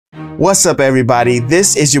What's up everybody,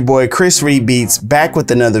 this is your boy Chris Reed Beats back with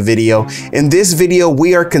another video. In this video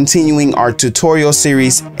we are continuing our tutorial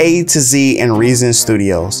series A to Z in Reason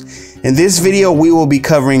Studios. In this video we will be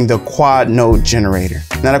covering the quad note generator.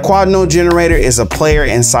 Now the quad note generator is a player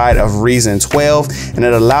inside of Reason 12 and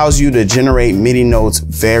it allows you to generate MIDI notes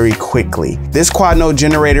very quickly. This quad note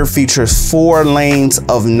generator features 4 lanes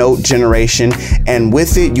of note generation, and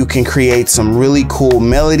with it you can create some really cool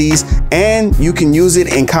melodies, and you can use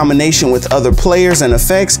it in combination with other players and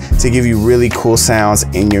effects to give you really cool sounds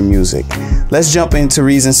in your music. Let's jump into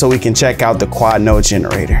Reason so we can check out the quad note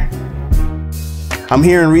generator. I'm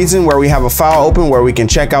here in Reason where we have a file open where we can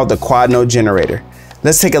check out the quad note generator.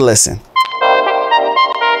 Let's take a listen.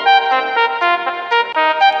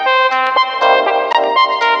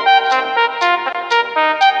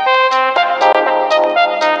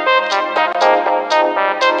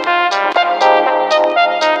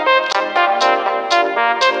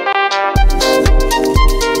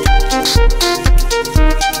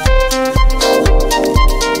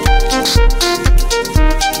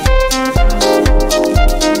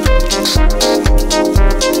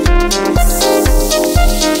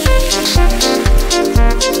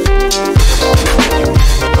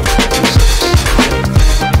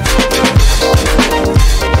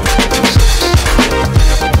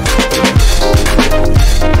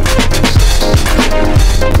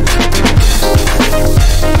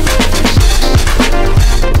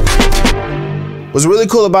 What's really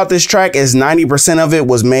cool about this track is 90% of it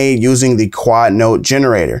was made using the quad note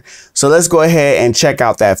generator. So let's go ahead and check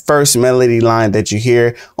out that first melody line that you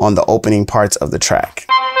hear on the opening parts of the track.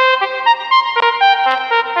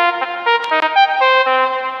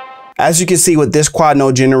 As you can see with this quad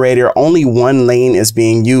note generator, only one lane is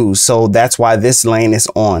being used, so that's why this lane is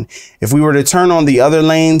on. If we were to turn on the other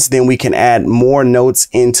lanes, then we can add more notes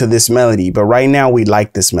into this melody, but right now we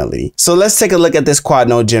like this melody. So let's take a look at this quad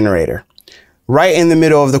note generator. Right in the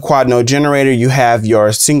middle of the quad note generator, you have your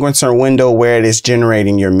sequencer window where it is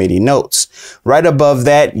generating your MIDI notes. Right above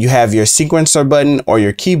that, you have your sequencer button or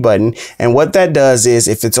your key button. And what that does is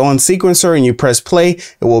if it's on sequencer and you press play,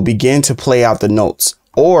 it will begin to play out the notes.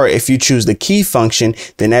 Or if you choose the key function,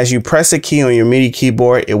 then as you press a key on your MIDI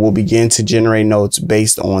keyboard, it will begin to generate notes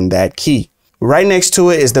based on that key. Right next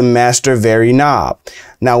to it is the master vary knob.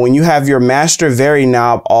 Now, when you have your master vary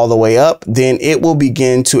knob all the way up, then it will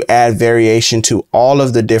begin to add variation to all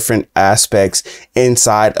of the different aspects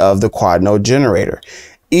inside of the quad note generator.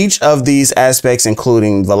 Each of these aspects,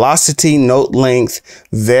 including velocity, note length,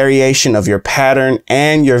 variation of your pattern,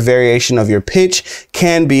 and your variation of your pitch,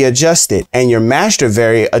 can be adjusted. And your master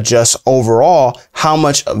vary adjusts overall how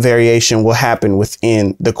much variation will happen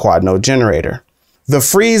within the quad note generator. The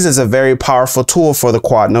freeze is a very powerful tool for the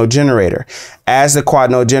quad note generator. As the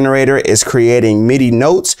quad note generator is creating MIDI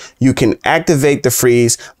notes, you can activate the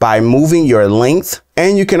freeze by moving your length,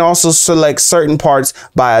 and you can also select certain parts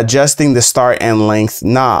by adjusting the start and length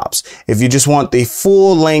knobs. If you just want the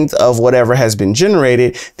full length of whatever has been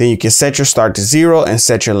generated, then you can set your start to 0 and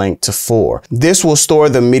set your length to 4. This will store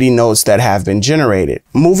the MIDI notes that have been generated.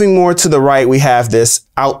 Moving more to the right, we have this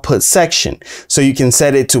output section. So you can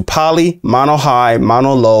set it to poly, mono high,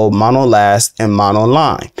 mono low, mono last, and mono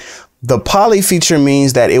line. The poly feature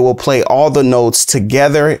means that it will play all the notes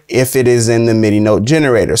together if it is in the MIDI note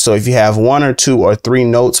generator. So if you have 1 or 2 or 3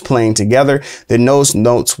 notes playing together, then those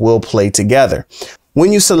notes will play together.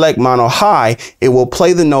 When you select mono high, it will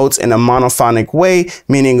play the notes in a monophonic way,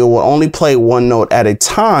 meaning it will only play one note at a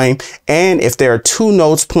time. And if there are 2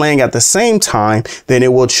 notes playing at the same time, then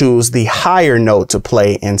it will choose the higher note to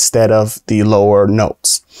play instead of the lower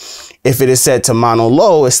notes. If it is set to mono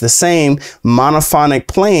low, it's the same monophonic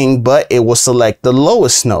playing, but it will select the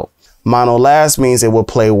lowest note. Mono last means it will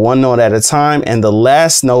play one note at a time, and the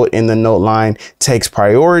last note in the note line takes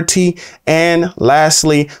priority. And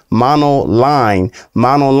lastly, mono line.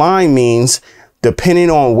 Mono line means depending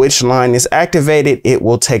on which line is activated, it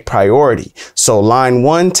will take priority. So line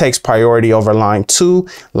 1 takes priority over line 2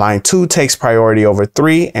 takes priority over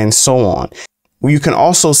 3, and so on. You can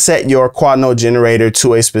also set your quad note generator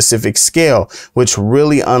to a specific scale, which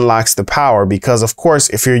really unlocks the power because, of course,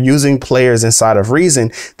 if you're using players inside of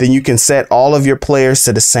Reason, then you can set all of your players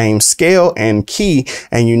to the same scale and key,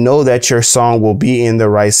 and you know that your song will be in the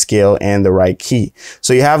right scale and the right key.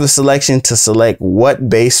 So you have the selection to select what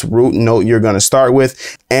bass root note you're going to start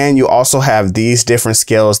with, and you also have these different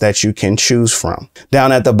scales that you can choose from.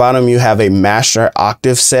 Down at the bottom, you have a master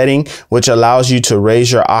octave setting, which allows you to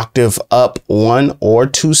raise your octave up 1 or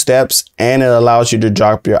 2 steps, and it allows you to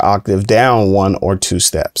drop your octave down 1 or 2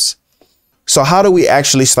 steps. So how do we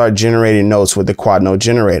actually start generating notes with the quad note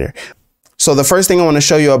generator? So the first thing I want to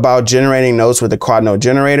show you about generating notes with the quad note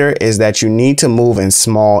generator is that you need to move in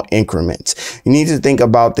small increments. You need to think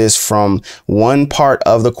about this from one part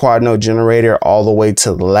of the quad note generator all the way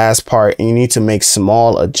to the last part, and you need to make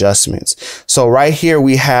small adjustments. So right here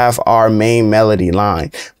we have our main melody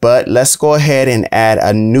line, but let's go ahead and add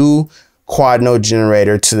a new quad note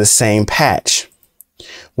generator to the same patch.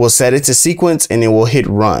 We'll set it to sequence and then we'll hit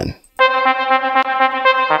run.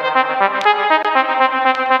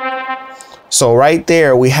 So right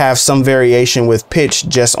there, we have some variation with pitch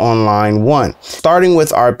just on line 1, starting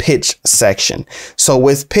with our pitch section. So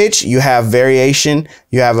with pitch, you have variation.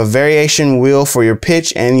 You have a variation wheel for your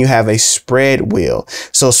pitch and you have a spread wheel.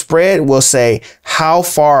 So spread will say how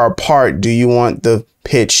far apart do you want the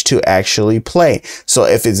pitch to actually play. So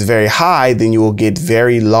if it's very high, then you will get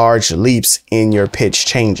very large leaps in your pitch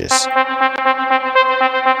changes.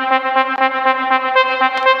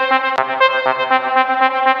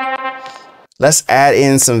 Let's add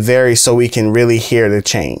in some vary so we can really hear the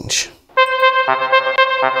change.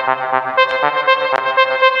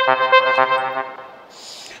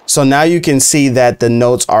 So now you can see that the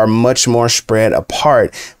notes are much more spread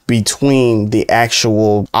apart between the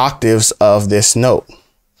actual octaves of this note.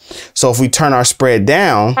 So if we turn our spread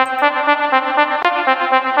down,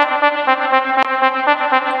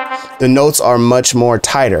 the notes are much more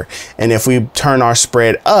tighter. And if we turn our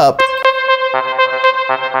spread up,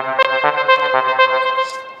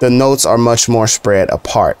 the notes are much more spread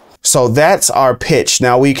apart. So that's our pitch.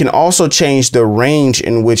 Now we can also change the range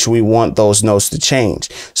in which we want those notes to change.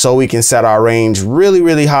 So we can set our range really,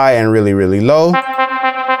 really high and really, really low.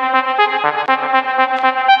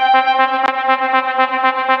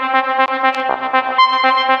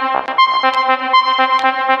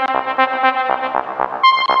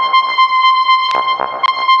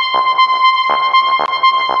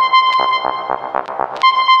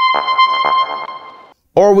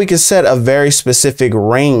 Or we can set a very specific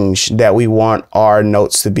range that we want our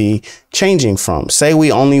notes to be changing from. Say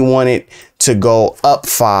we only want it to go up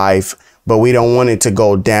 5, but we don't want it to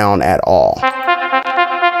go down at all.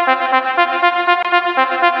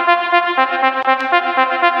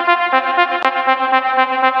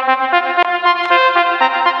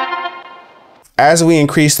 As we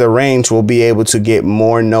increase the range, we'll be able to get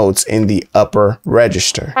more notes in the upper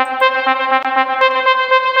register.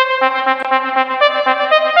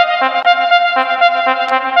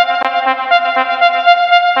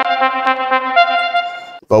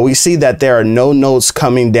 But we see that there are no notes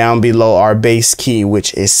coming down below our bass key,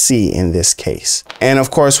 which is C in this case. And of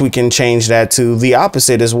course, we can change that to the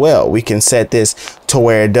opposite as well. We can set this to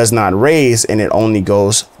where it does not raise and it only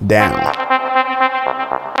goes down.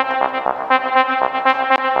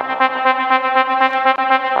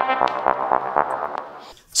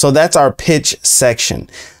 So that's our pitch section.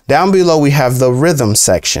 Down below, we have the rhythm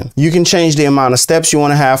section. You can change the amount of steps you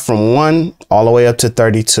want to have from 1 all the way up to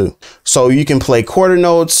 32. So you can play quarter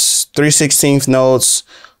notes, 3/16 notes,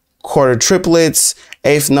 quarter triplets,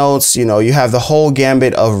 eighth notes. You know, you have the whole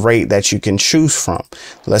gambit of rate that you can choose from.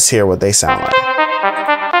 Let's hear what they sound like.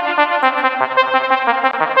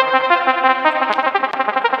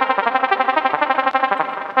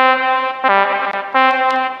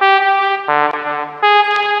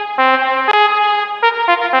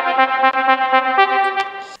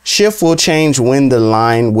 Shift will change when the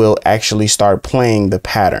line will actually start playing the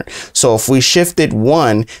pattern. So if we shifted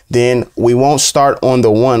 1, then we won't start on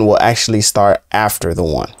the 1, we'll actually start after the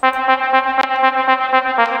 1.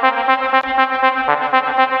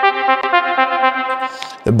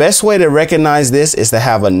 The best way to recognize this is to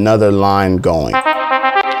have another line going.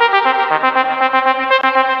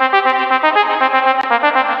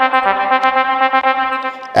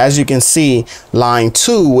 As you can see, line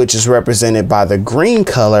 2, which is represented by the green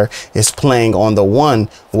color, is playing on the 1,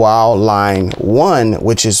 while line 1,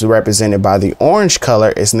 which is represented by the orange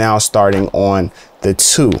color, is now starting on the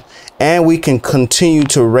 2. And we can continue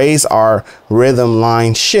to raise our rhythm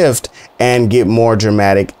line shift and get more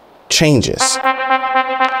dramatic changes.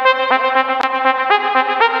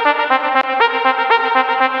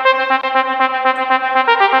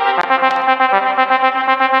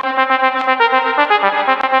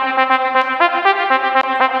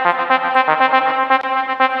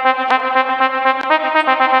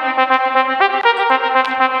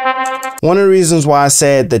 One of the reasons why I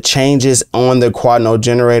said the changes on the quad note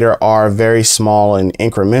generator are very small and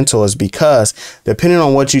incremental is because depending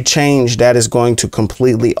on what you change, that is going to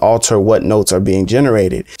completely alter what notes are being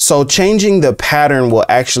generated. So changing the pattern will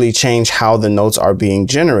actually change how the notes are being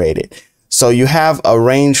generated. So you have a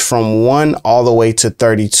range from 1 all the way to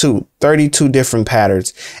 32 different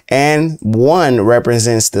patterns, and 1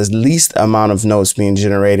 represents the least amount of notes being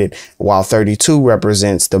generated, while 32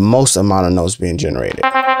 represents the most amount of notes being generated.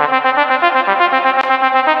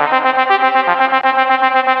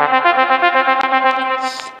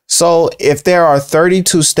 So if there are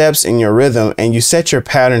 32 steps in your rhythm and you set your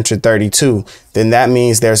pattern to 32, then that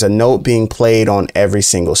means there's a note being played on every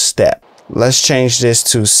single step. Let's change this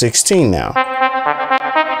to 16 now.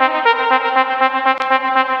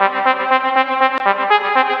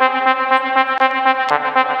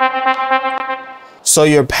 So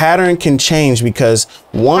your pattern can change because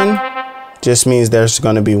 1 just means there's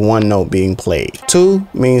going to be 1 note being played. 2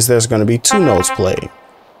 means there's going to be 2 notes played.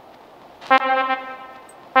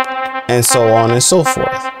 And so on and so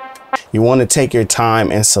forth. You want to take your time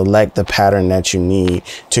and select the pattern that you need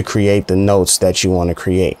to create the notes that you want to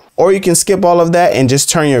create. Or you can skip all of that and just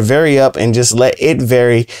turn your vary up and just let it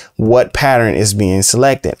vary what pattern is being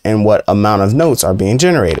selected and what amount of notes are being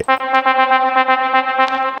generated.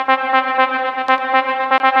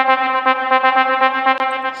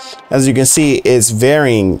 As you can see, it's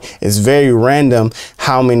varying. It's very random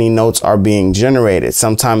how many notes are being generated.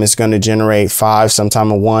 Sometimes it's going to generate 5,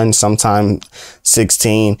 sometimes 1, sometimes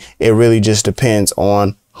 16. It really just depends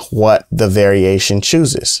on what the variation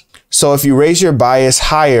chooses. So if you raise your bias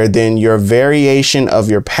higher, then your variation of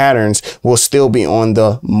your patterns will still be on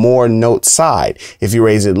the more note side. If you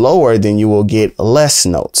raise it lower, then you will get less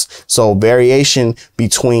notes. So variation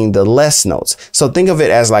between the less notes. So think of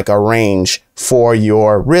it as like a range for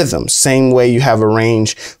your rhythm. Same way you have a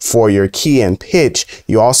range for your key and pitch,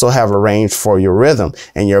 you also have a range for your rhythm,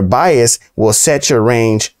 and your bias will set your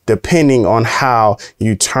range depending on how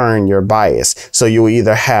you turn your bias. So you will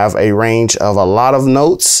either have a range of a lot of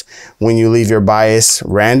notes when you leave your bias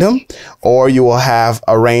random, or you will have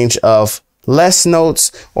a range of less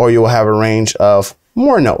notes, or you will have a range of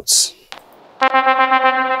more notes.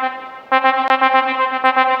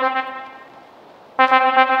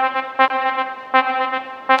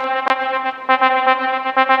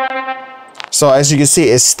 So as you can see,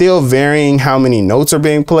 it's still varying how many notes are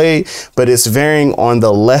being played, but it's varying on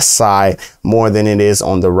the left side more than it is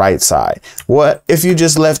on the right side. What if you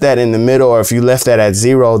just left that in the middle, or if you left that at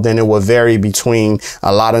 0, then it will vary between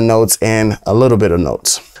a lot of notes and a little bit of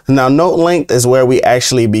notes. Now, note length is where we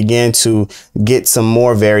actually begin to get some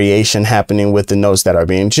more variation happening with the notes that are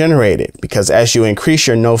being generated, because as you increase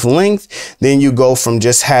your note length, then you go from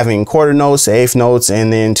just having quarter notes to eighth notes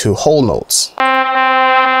and then to whole notes.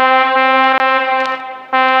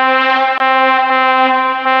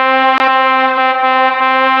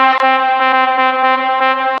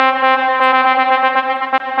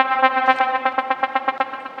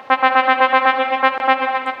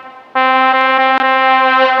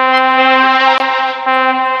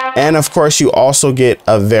 And of course, you also get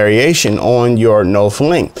a variation on your note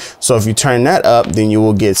length. So if you turn that up, then you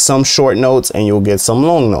will get some short notes and you'll get some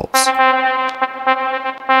long notes.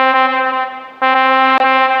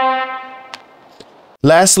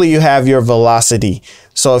 Lastly, you have your velocity.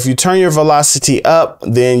 So if you turn your velocity up,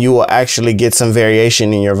 then you will actually get some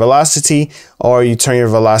variation in your velocity, or you turn your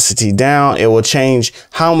velocity down, it will change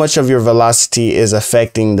how much of your velocity is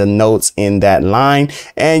affecting the notes in that line,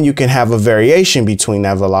 and you can have a variation between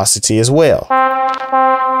that velocity as well.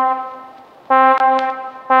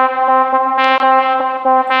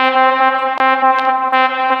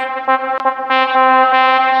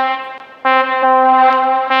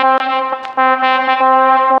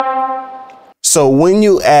 So when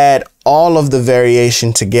you add all of the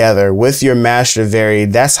variation together with your master vari,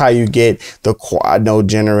 that's how you get the quad note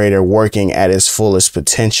generator working at its fullest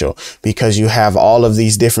potential, because you have all of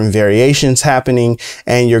these different variations happening,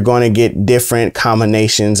 and you're going to get different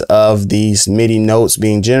combinations of these MIDI notes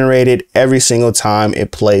being generated every single time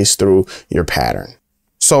it plays through your pattern.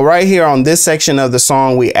 So right here on this section of the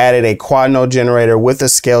song, we added a quad note generator with the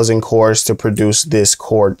scales and chords to produce this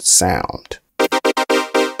chord sound.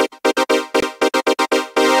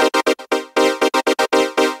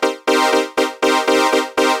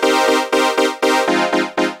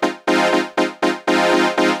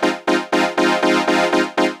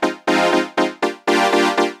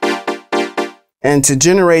 And to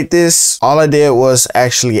generate this, all I did was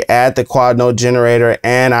actually add the quad note generator,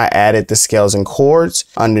 and I added the scales and chords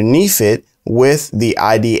underneath it with the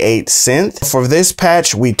ID8 synth. For this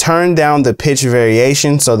patch, we turned down the pitch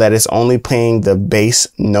variation so that it's only playing the bass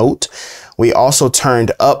note. We also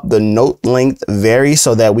turned up the note length vary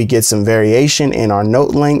so that we get some variation in our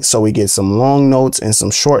note length, so we get some long notes and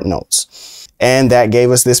some short notes. And that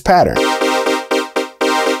gave us this pattern.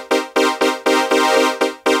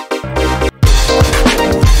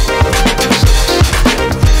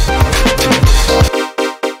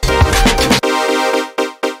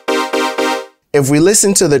 If we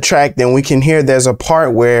listen to the track, then we can hear there's a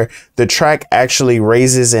part where the track actually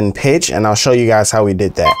raises in pitch, and I'll show you guys how we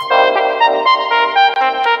did that.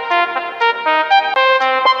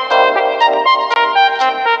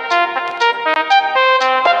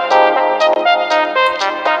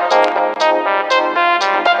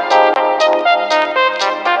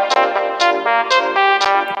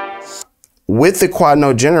 With the quad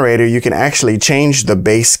note generator, you can actually change the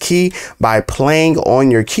bass key by playing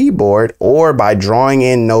on your keyboard or by drawing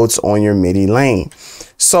in notes on your MIDI lane.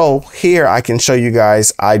 So here I can show you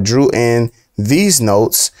guys, I drew in these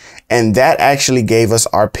notes and that actually gave us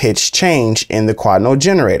our pitch change in the quad note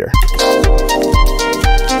generator.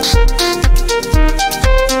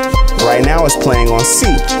 Right now it's playing on C.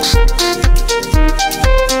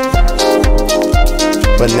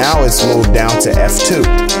 But now it's moved down to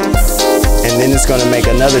F2. And then it's going to make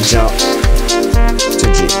another jump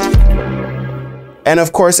to G. And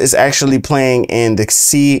of course, it's actually playing in the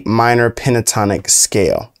C minor pentatonic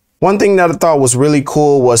scale. One thing that I thought was really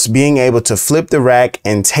cool was being able to flip the rack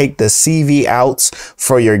and take the CV outs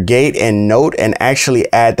for your gate and note and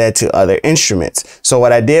actually add that to other instruments. So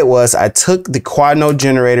what I did was I took the quad note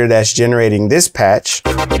generator that's generating this patch,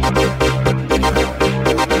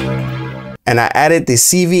 and I added the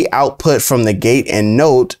CV output from the gate and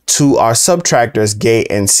note to our subtractors gate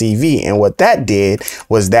and CV. And what that did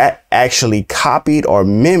was that actually copied or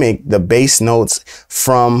mimicked the bass notes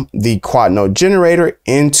from the quad note generator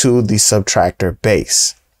into the subtractor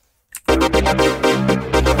bass.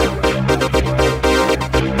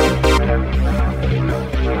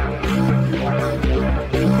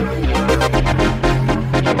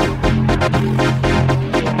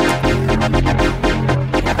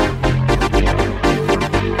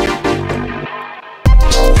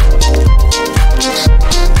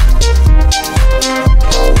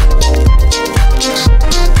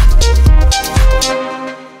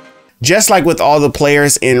 Just like with all the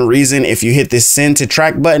players in Reason, if you hit this send to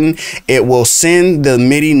track button, it will send the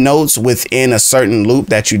MIDI notes within a certain loop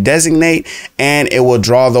that you designate, and it will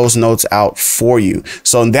draw those notes out for you.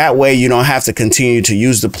 So in that way, you don't have to continue to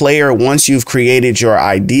use the player. Once you've created your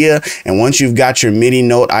idea and once you've got your MIDI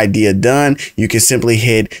note idea done, you can simply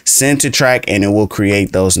hit send to track and it will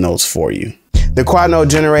create those notes for you. The quad note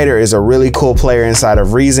generator is a really cool player inside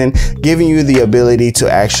of Reason, giving you the ability to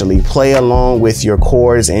actually play along with your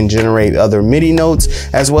chords and generate other MIDI notes,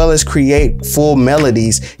 as well as create full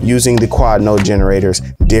melodies using the quad note generator's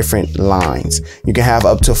different lines. You can have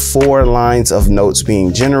up to 4 lines of notes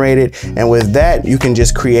being generated, and with that, you can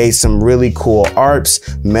just create some really cool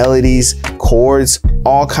arps, melodies, chords,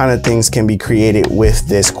 all kind of things can be created with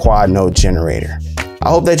this quad note generator. I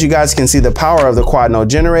hope that you guys can see the power of the quad note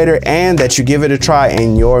generator and that you give it a try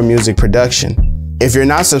in your music production. If you're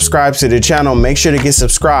not subscribed to the channel, make sure to get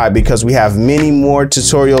subscribed because we have many more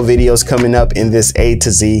tutorial videos coming up in this A to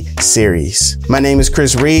Z series. My name is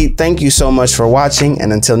Chris Reed. Thank you so much for watching,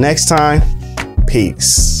 and until next time,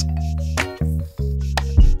 peace.